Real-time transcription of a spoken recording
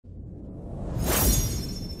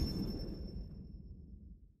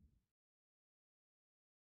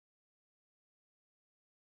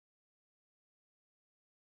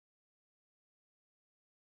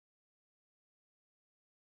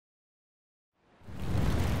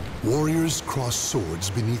Warriors cross swords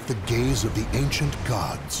beneath the gaze of the ancient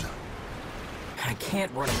gods. I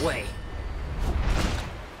can't run away.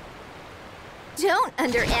 Don't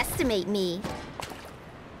underestimate me.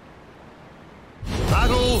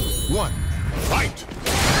 Battle 1. Fight!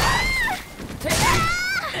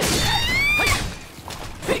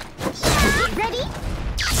 Ready?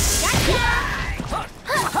 Like that!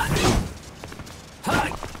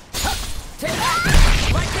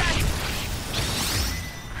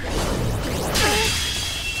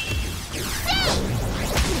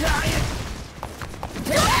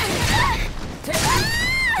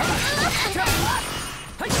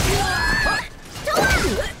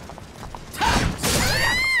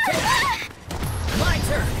 My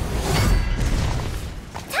turn!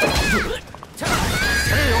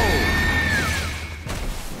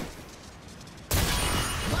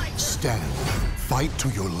 Stand. Fight to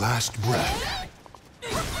your last breath.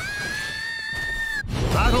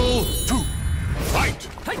 Battle 2. Fight!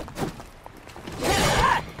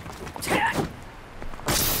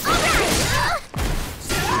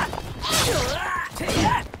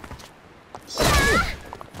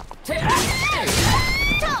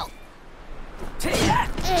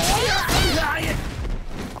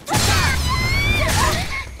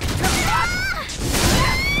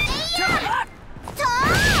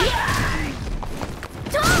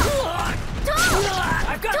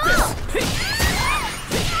 I've got this!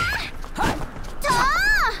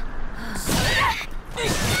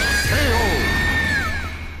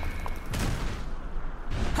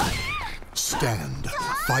 Stand.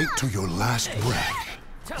 Fight to your last breath.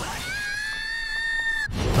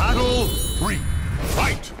 Battle 3.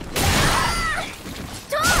 Fight!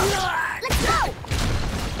 Let's go!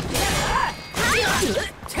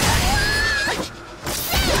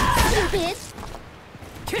 Stupid!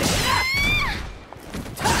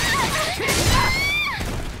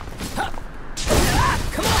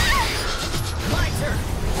 Come on! My turn!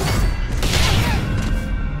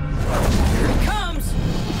 Here it comes!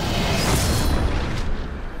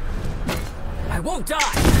 I won't die!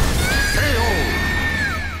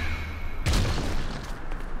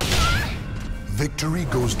 Victory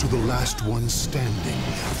goes to the last one standing.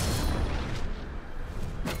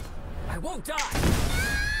 I won't die!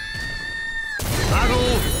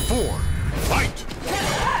 Battle 4. Fight!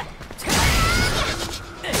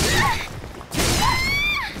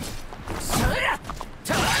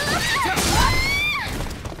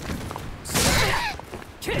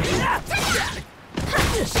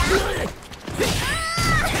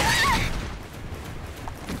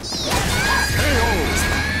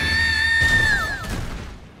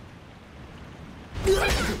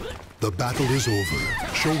 The battle is over.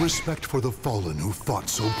 Show respect for the fallen who fought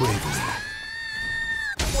so bravely.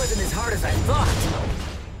 It wasn't as hard as I thought.